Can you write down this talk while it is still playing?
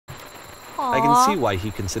I can see why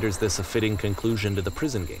he considers this a fitting conclusion to the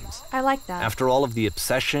prison games. I like that. After all of the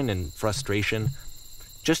obsession and frustration,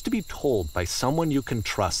 just to be told by someone you can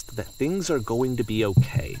trust that things are going to be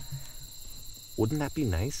okay. Wouldn't that be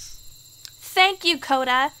nice? Thank you,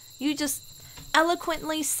 Coda. You just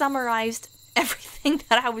eloquently summarized everything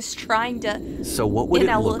that I was trying to... So what would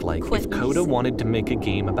it look like if Coda wanted to make a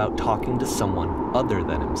game about talking to someone other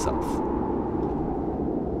than himself?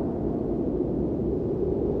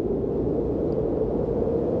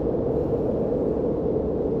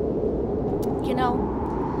 You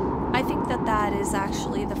know, I think that that is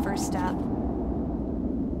actually the first step.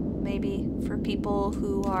 Maybe for people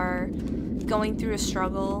who are going through a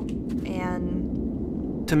struggle and...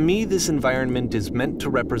 To me, this environment is meant to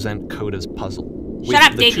represent Coda's puzzle, with Shut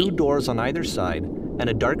up, the Davey. 2 doors on either side and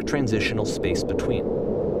a dark transitional space between.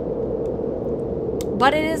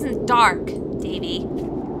 But it isn't dark, Davey.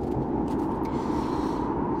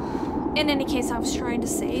 In any case, I was trying to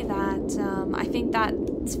say that I think that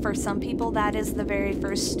for some people that is the very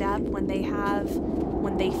first step when they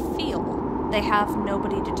feel they have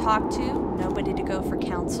nobody to talk to, nobody to go for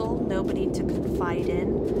counsel, nobody to confide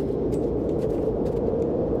in.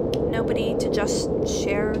 Nobody to just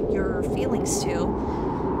share your feelings to.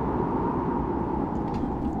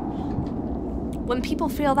 When people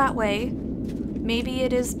feel that way, maybe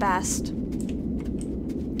it is best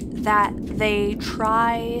that they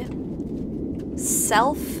try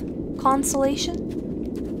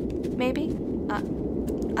self-consolation, maybe?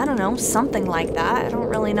 I don't know, something like that. I don't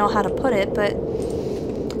really know how to put it, but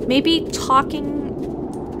maybe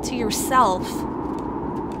talking to yourself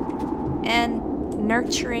and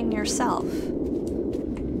nurturing yourself.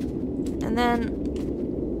 And then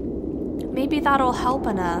maybe that'll help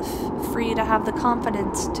enough for you to have the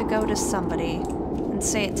confidence to go to somebody and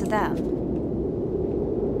say it to them.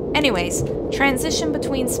 Anyways, transition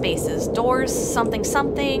between spaces. Doors, something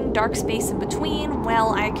something, dark space in between.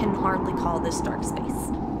 Well, I can hardly call this dark space.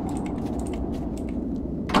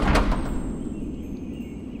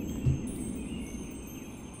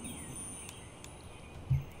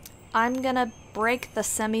 I'm gonna break the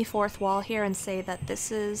semi-fourth wall here and say that this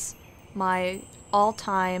is my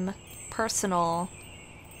all-time personal,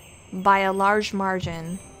 by a large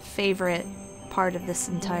margin, favorite part of this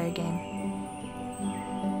entire game.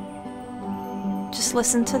 Just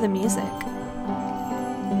listen to the music.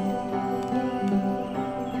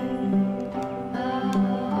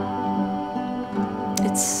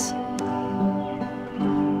 It's...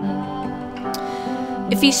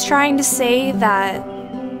 If he's trying to say that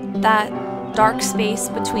dark space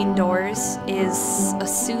between doors is a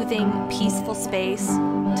soothing, peaceful space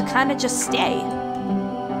to kind of just stay.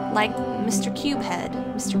 Like Mr.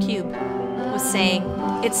 Mr. Cube was saying,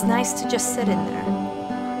 it's nice to just sit in there.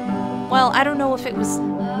 Well, I don't know if it was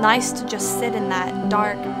nice to just sit in that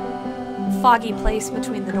dark, foggy place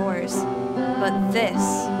between the doors, but this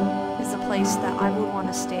is a place that I would want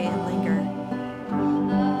to stay and linger.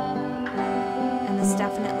 And this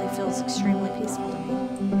definitely feels extremely peaceful to me.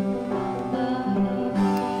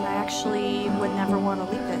 Actually would never want to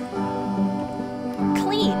leave it.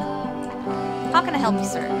 Clean! How can I help you,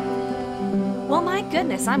 sir? Well, my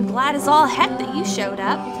goodness, I'm glad as all heck that you showed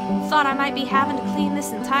up. Thought I might be having to clean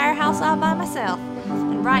this entire house all by myself.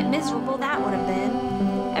 And right miserable that would have been.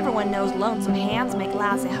 Everyone knows lonesome hands make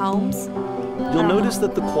lousy homes. You'll notice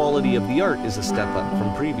that the quality of the art is a step up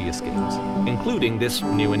from previous games, including this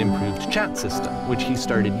new and improved chat system, which he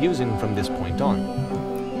started using from this point on.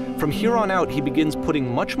 From here on out, he begins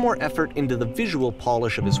putting much more effort into the visual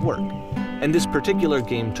polish of his work, and this particular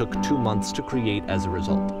game took 2 months to create as a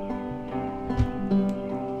result.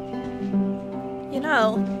 You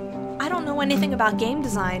know, I don't know anything about game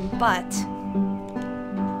design, but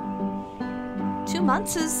 2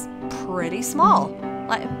 months is pretty small.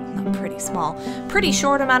 Like, not pretty small, pretty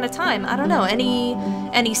short amount of time. I don't know, any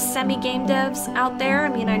semi-game devs out there? I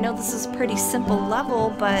mean, I know this is a pretty simple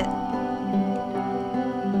level, but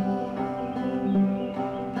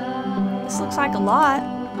this looks like a lot.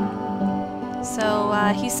 So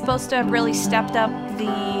he's supposed to have really stepped up the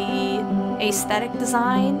aesthetic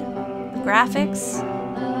design, the graphics,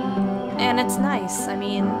 and it's nice. I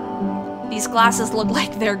mean, these glasses look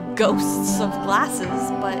like they're ghosts of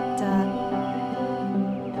glasses, but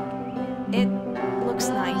it looks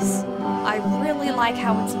nice. I really like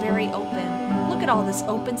how it's very open. Look at all this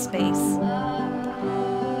open space.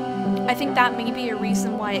 I think that may be a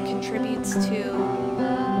reason why it contributes to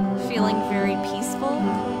feeling very peaceful.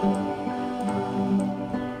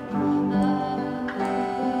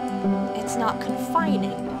 It's not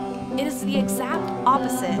confining. It is the exact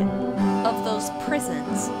opposite of those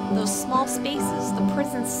prisons, those small spaces, the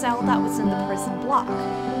prison cell that was in the prison block,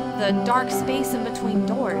 the dark space in between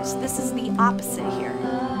doors. This is the opposite here.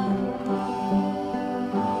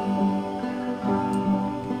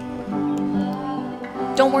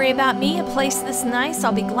 Don't worry about me, a place this nice,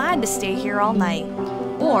 I'll be glad to stay here all night.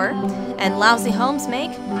 Or, and lousy homes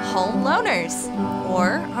make home loners.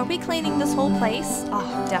 Or, are we cleaning this whole place?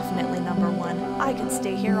 Oh, definitely number one. I could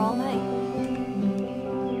stay here all night.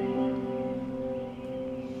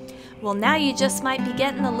 Well, now you just might be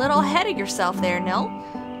getting a little ahead of yourself there, no?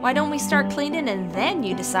 Why don't we start cleaning and then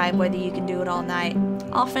you decide whether you can do it all night?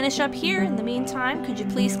 I'll finish up here. In the meantime, could you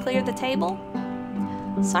please clear the table?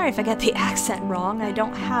 Sorry if I get the accent wrong. I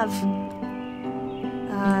don't have...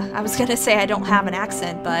 I was gonna say I don't have an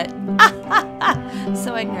accent, but...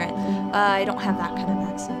 so ignorant. I don't have that kind of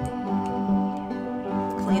accent.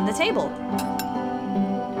 Clean the table.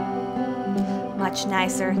 Much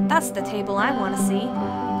nicer. That's the table I want to see.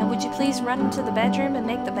 And would you please run into the bedroom and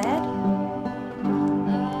make the bed?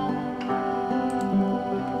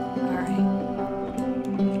 Alright.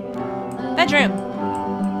 Bedroom!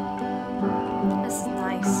 This is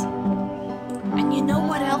nice. And you know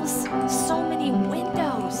what else? So many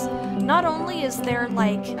windows. Not only is there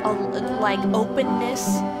like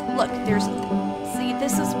openness. Look, there's... See,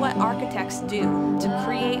 this is what architects do to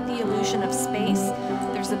create the illusion of space.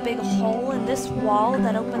 There's a big hole in this wall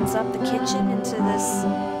that opens up the kitchen into this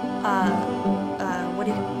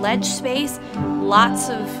ledge space. Lots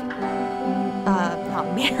of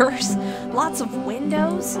not mirrors, lots of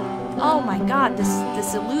windows. Oh my god,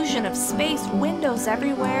 this illusion of space, windows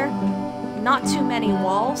everywhere, not too many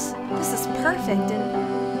walls. This is perfect, and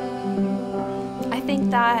I think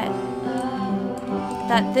that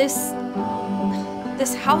this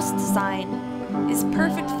house design is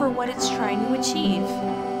perfect for what it's trying to achieve.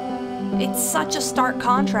 It's such a stark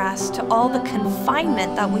contrast to all the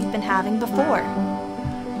confinement that we've been having before.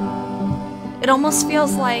 It almost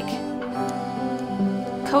feels like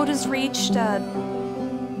Code has reached a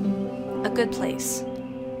good place.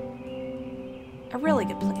 A really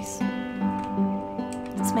good place.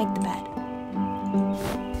 Let's make the bed.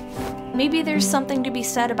 Maybe there's something to be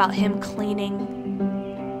said about him cleaning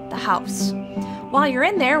the house. While you're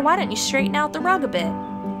in there, why don't you straighten out the rug a bit?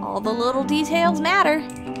 All the little details matter.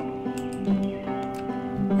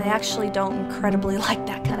 I actually don't incredibly like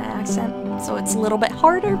that kind of accent, so it's a little bit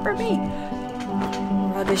harder for me.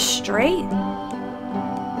 Rug is straight.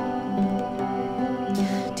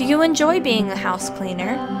 Do you enjoy being a house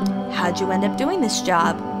cleaner? How'd you end up doing this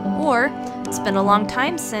job? Or, it's been a long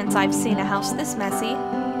time since I've seen a house this messy.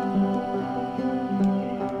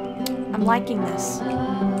 I'm liking this.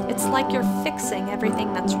 It's like you're fixing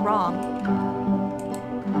everything that's wrong.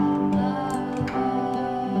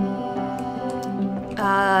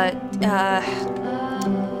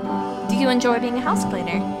 Do you enjoy being a house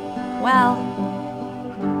cleaner? Well,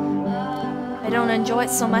 I don't enjoy it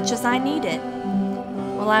so much as I need it.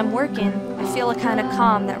 While I'm working, I feel a kind of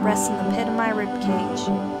calm that rests in the pit of my ribcage.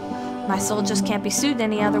 My soul just can't be soothed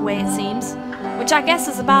any other way, it seems, which I guess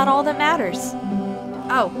is about all that matters.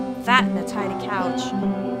 Oh, that and a tidy couch.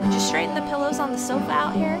 Could you straighten the pillows on the sofa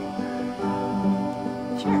out here?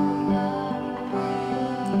 Sure.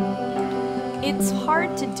 It's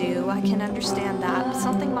hard to do, I can understand that, but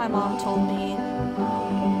something my mom told me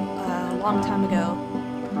a long time ago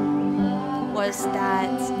was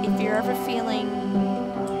that if you're ever feeling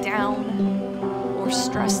down or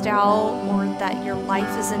stressed out or that your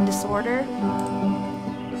life is in disorder,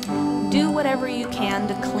 do whatever you can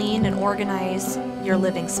to clean and organize your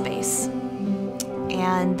living space,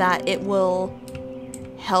 and that it will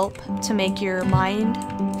help to make your mind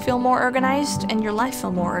feel more organized and your life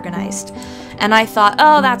feel more organized. And I thought,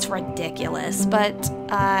 oh, that's ridiculous, but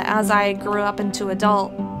as I grew up into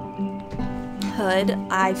adulthood,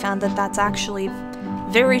 I found that that's actually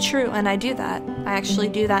very true, and I do that. I actually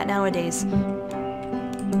do that nowadays.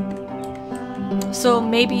 So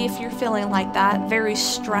maybe if you're feeling like that, very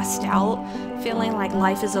stressed out, feeling like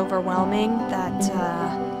life is overwhelming, that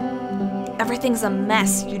everything's a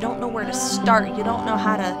mess, you don't know where to start, you don't know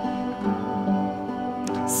how to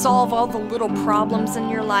solve all the little problems in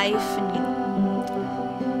your life, and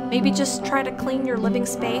maybe just try to clean your living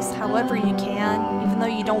space however you can, even though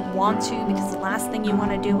you don't want to, because the last thing you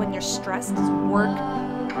want to do when you're stressed is work.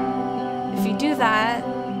 If you do that,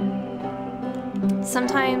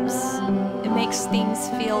 sometimes it makes things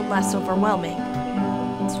feel less overwhelming.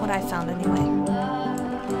 That's what I found anyway.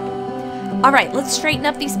 Alright, let's straighten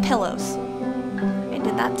up these pillows. I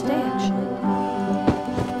did that today, actually.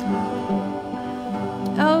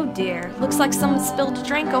 Oh dear, looks like someone spilled a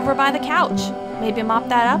drink over by the couch. Maybe mop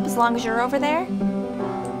that up as long as you're over there?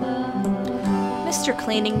 Mr.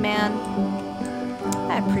 Cleaning Man,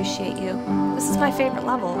 I appreciate you. This is my favorite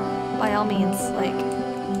level. By all means, like...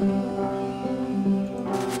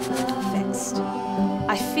 Fixed.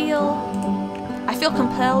 I feel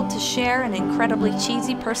compelled to share an incredibly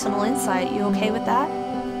cheesy personal insight. You okay with that?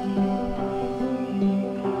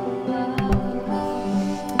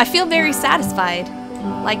 I feel very satisfied.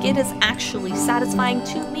 Like it is actually satisfying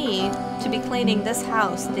to me to be cleaning this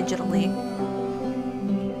house digitally.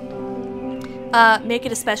 Make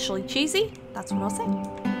it especially cheesy? That's what I'll say.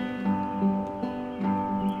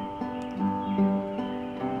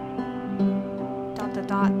 Dot dot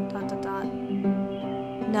dot dot dot dot.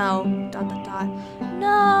 No. Dot dot dot.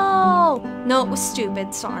 No! No, it was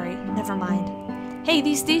stupid. Sorry. Never mind. Hey,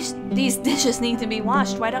 these dishes need to be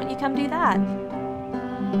washed. Why don't you come do that?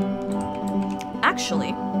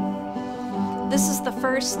 Actually, this is the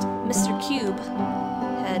first Mr. Cube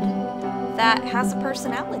head that has a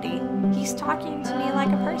personality. He's talking to me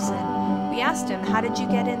like a person. We asked him, how did you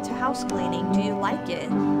get into house cleaning? Do you like it?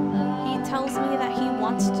 He tells me that he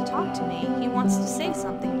wants to talk to me. He wants to say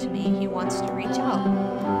something to me. He wants to reach out.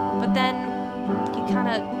 But then he kind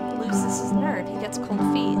of loses his nerve. He gets cold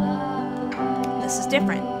feet. This is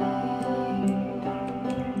different.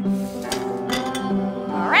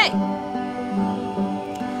 Alright.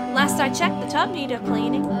 Last I checked, the tub needed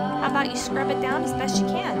cleaning. How about you scrub it down as best you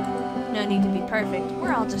can? No need to be perfect.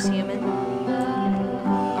 We're all just human.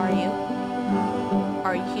 Are you?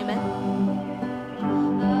 Are you human?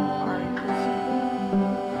 Are you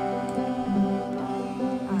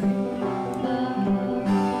Alright.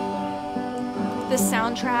 This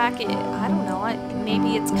soundtrack, I don't know,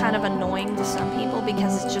 maybe it's kind of annoying to some people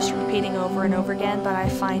because it's just repeating over and over again, but I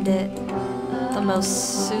find it the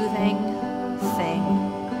most soothing thing.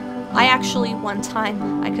 I actually, one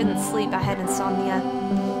time, I couldn't sleep, I had insomnia,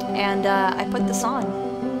 and I put this on.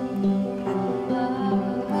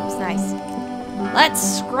 And it was nice. Let's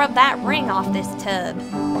scrub that ring off this tub.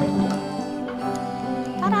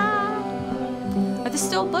 Ta-da! Are there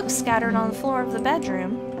still books scattered on the floor of the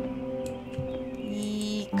bedroom?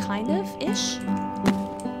 Kind of-ish?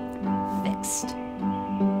 Fixed.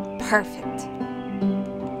 Perfect.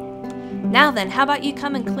 Now then, how about you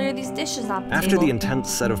come and clear these dishes off the table? After the intense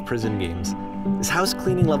set of prison games, this house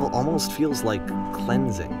cleaning level almost feels like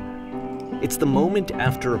cleansing. It's the moment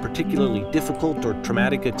after a particularly difficult or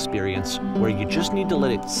traumatic experience where you just need to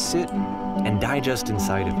let it sit and digest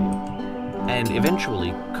inside of you, and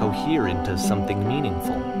eventually cohere into something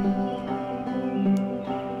meaningful.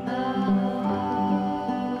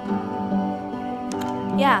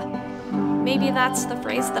 Yeah, maybe that's the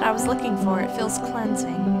phrase that I was looking for. It feels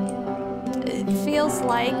cleansing. It feels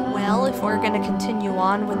like, well, if we're going to continue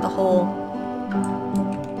on with the whole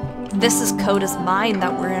this is Coda's mind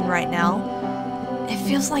that we're in right now, it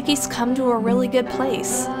feels like he's come to a really good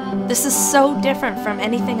place. This is so different from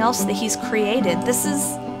anything else that he's created. This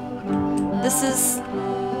is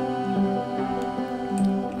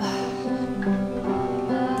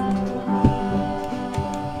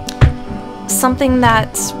something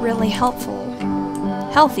that's really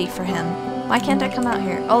healthy for him. Why can't I come out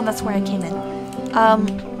here? Oh, that's where I came in.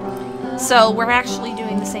 So we're actually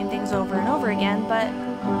doing the same things over and over again, but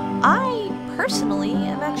I personally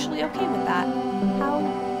am actually okay with that.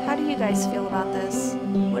 How do you guys feel about this?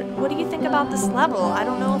 What do you think about this level? I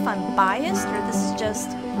don't know if I'm biased or this is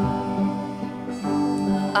just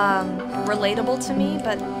relatable to me,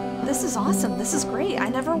 but this is awesome. This is great. I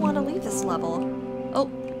never want to leave this level.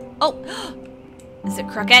 Oh, is it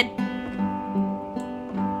crooked?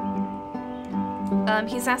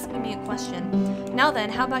 He's asking me a question. Now then,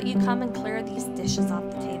 how about you come and clear these dishes off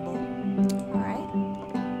the table? Alright.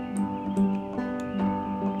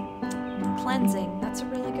 Cleansing. That's a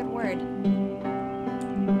really good word.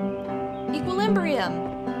 Equilibrium.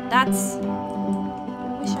 That's...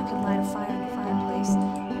 I wish I could light a fire in the fireplace.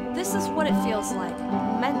 This is what it feels like.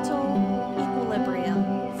 Mental equilibrium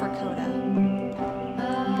for Coda.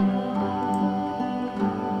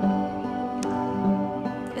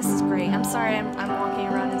 This is great. I'm sorry I'm walking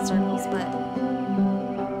around in circles, but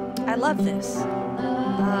I love this.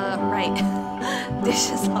 Right.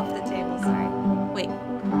 Dishes off the table, sorry. Wait.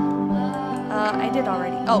 I did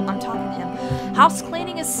already. Oh, I'm talking to him. House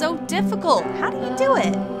cleaning is so difficult. How do you do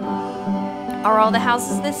it? Are all the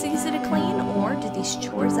houses this easy to clean, or do these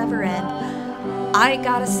chores ever end? I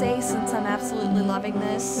gotta say, since I'm absolutely loving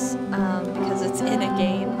this, because it's in a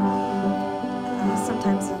game,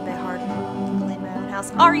 sometimes it's a bit hard to clean my own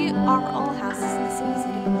house. Are all houses this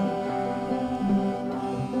easy to clean?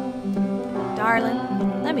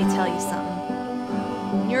 Darling, let me tell you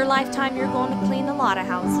something. In your lifetime, you're going to clean a lot of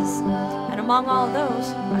houses. And among all of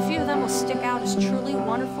those, a few of them will stick out as truly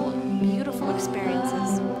wonderful, beautiful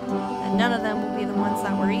experiences. And none of them will be the ones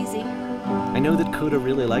that were easy. I know that Coda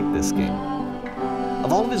really liked this game.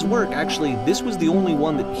 Of all of his work, actually, this was the only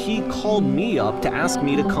one that he called me up to ask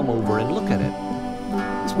me to come over and look at it.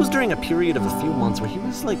 This was during a period of a few months where he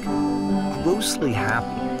was like grossly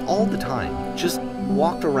happy all the time, just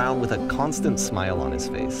walked around with a constant smile on his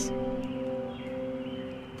face.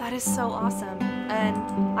 That is so awesome,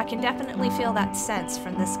 and I can definitely feel that sense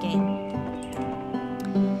from this game.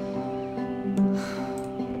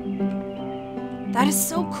 That is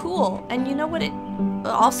so cool, and you know what it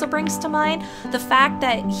also brings to mind? The fact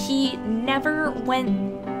that he never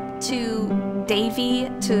went to Davy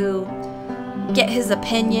to get his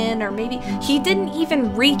opinion, or maybe he didn't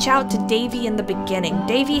even reach out to Davy in the beginning.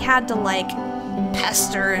 Davy had to like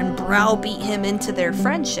pester and browbeat him into their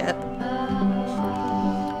friendship,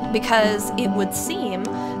 because it would seem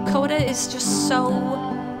Coda is just so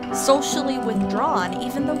socially withdrawn,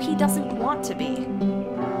 even though he doesn't want to be.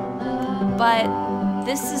 But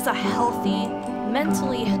this is a healthy,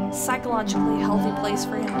 mentally, psychologically healthy place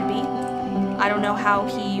for him to be. I don't know how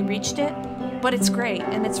he reached it, but it's great,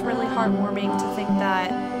 and it's really heartwarming to think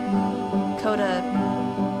that Coda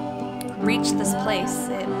reached this place.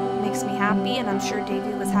 It makes me happy, and I'm sure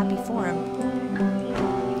Davy was happy for him.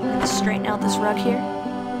 I'm gonna straighten out this rug here.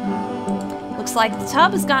 Looks like the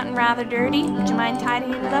tub has gotten rather dirty. Would you mind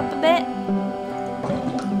tidying it up a bit?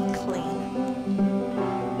 Clean.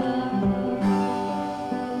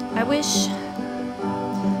 I wish...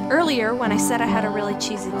 Earlier, when I said I had a really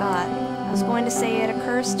cheesy thought, I was going to say it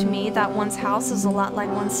occurs to me that one's house is a lot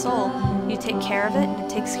like one's soul. You take care of it, and it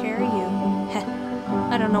takes care of you.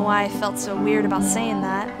 I don't know why I felt so weird about saying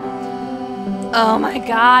that. Oh my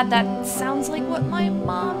god, that sounds like what my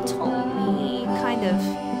mom told me, kind of.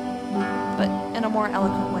 But in a more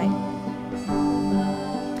eloquent way.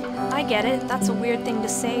 I get it, that's a weird thing to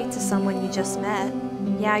say to someone you just met.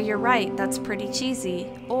 Yeah, you're right, that's pretty cheesy.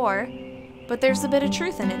 Or, but there's a bit of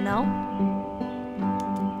truth in it, no?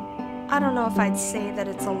 I don't know if I'd say that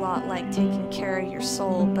it's a lot like taking care of your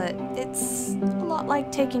soul, but it's a lot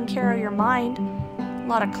like taking care of your mind. A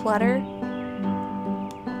lot of clutter.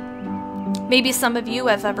 Maybe some of you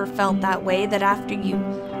have ever felt that way, that after you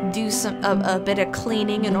do a bit of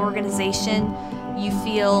cleaning and organization, you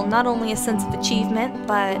feel not only a sense of achievement,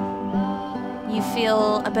 but you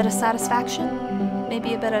feel a bit of satisfaction,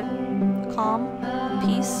 maybe a bit of calm,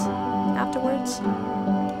 peace afterwards.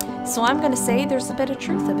 So I'm gonna say there's a bit of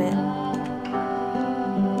truth of it. ...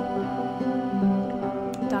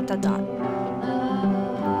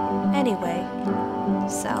 Anyway,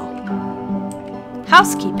 so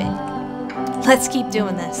housekeeping. Let's keep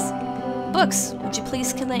doing this. Books, would you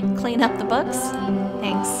please clean up the books?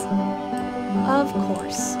 Thanks. Of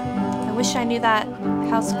course. I wish I knew that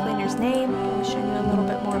house cleaner's name. I wish I knew a little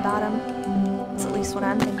bit more about him. That's at least what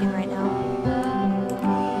I'm thinking right now.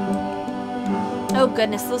 Oh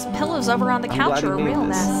goodness, those pillows over on the couch are a real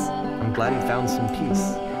mess. I'm glad he found some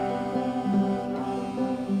peace.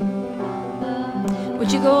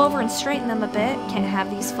 Would you go over and straighten them a bit? Can't have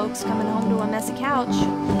these folks coming home to a messy couch.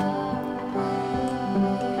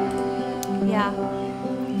 Yeah,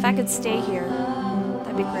 if I could stay here,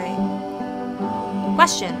 that'd be great.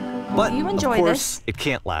 Question, but do you enjoy of course, this? It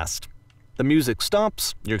can't last. The music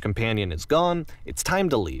stops, your companion is gone, it's time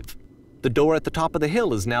to leave. The door at the top of the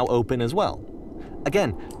hill is now open as well.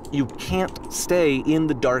 Again, you can't stay in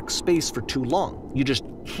the dark space for too long. You just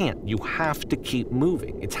can't. You have to keep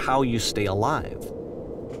moving. It's how you stay alive.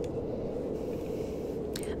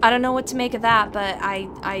 I don't know what to make of that, but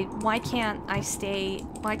why can't I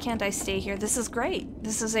stay here? This is great.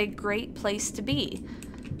 This is a great place to be.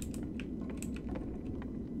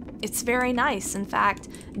 It's very nice. In fact,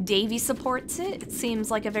 Davy supports it. It seems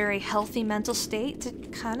like a very healthy mental state to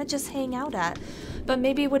kind of just hang out at. But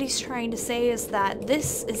maybe what he's trying to say is that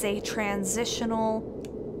this is a transitional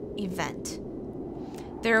event.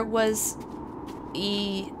 There was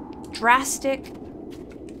a drastic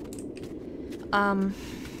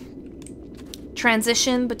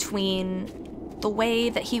transition between the way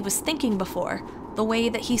that he was thinking before, the way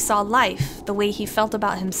that he saw life, the way he felt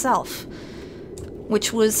about himself,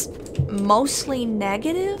 which was mostly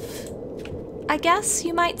negative, I guess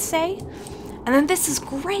you might say. And then this is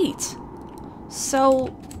great.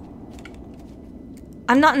 So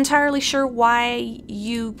I'm not entirely sure why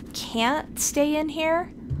you can't stay in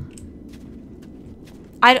here.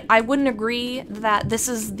 I wouldn't agree that this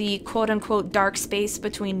is the quote-unquote dark space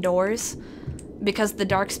between doors. because the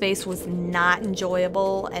dark space was not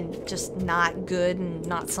enjoyable and just not good and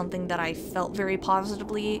not something that I felt very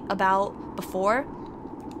positively about before.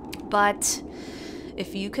 But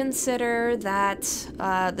if you consider that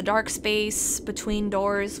the dark space between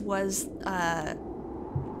doors was, I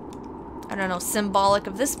don't know, symbolic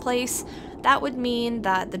of this place, that would mean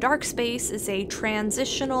that the dark space is a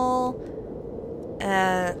transitional,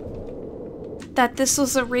 that this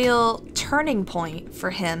was a real turning point for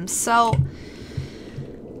him. So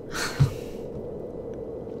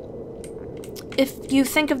if you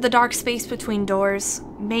think of the dark space between doors,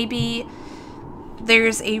 maybe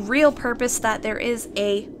there's a real purpose that there is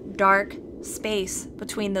a dark space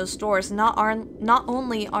between those doors. Not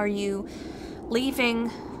only are you leaving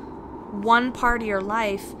one part of your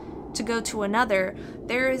life to go to another,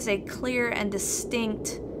 there is a clear and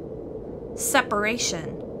distinct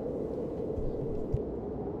separation.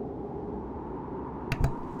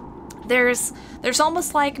 There's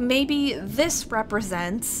almost like maybe this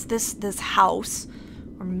represents this house,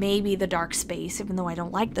 or maybe the dark space, even though I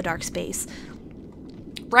don't like the dark space,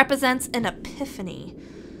 represents an epiphany,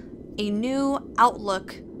 a new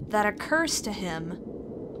outlook that occurs to him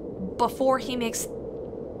before he makes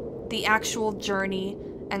the actual journey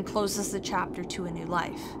and closes the chapter to a new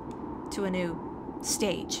life, to a new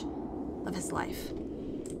stage of his life.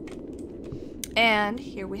 And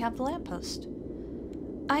here we have the lamppost.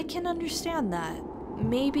 I can understand that.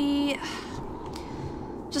 Maybe,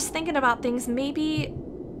 just thinking about things, maybe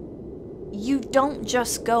you don't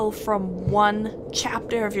just go from one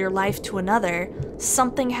chapter of your life to another.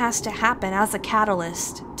 Something has to happen as a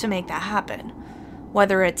catalyst to make that happen.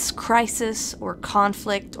 Whether it's crisis or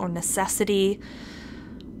conflict or necessity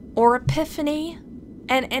or epiphany.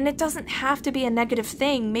 And it doesn't have to be a negative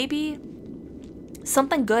thing. Maybe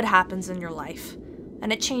something good happens in your life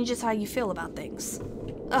and it changes how you feel about things.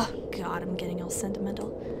 Oh God, I'm getting all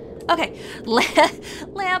sentimental. Okay,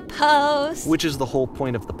 lamppost. Which is the whole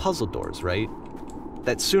point of the puzzle doors, right?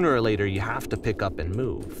 That sooner or later you have to pick up and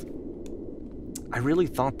move. I really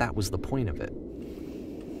thought that was the point of it.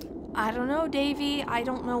 I don't know, Davey. I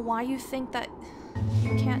don't know why you think that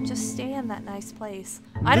you can't just stay in that nice place.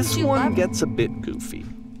 This one gets a bit goofy.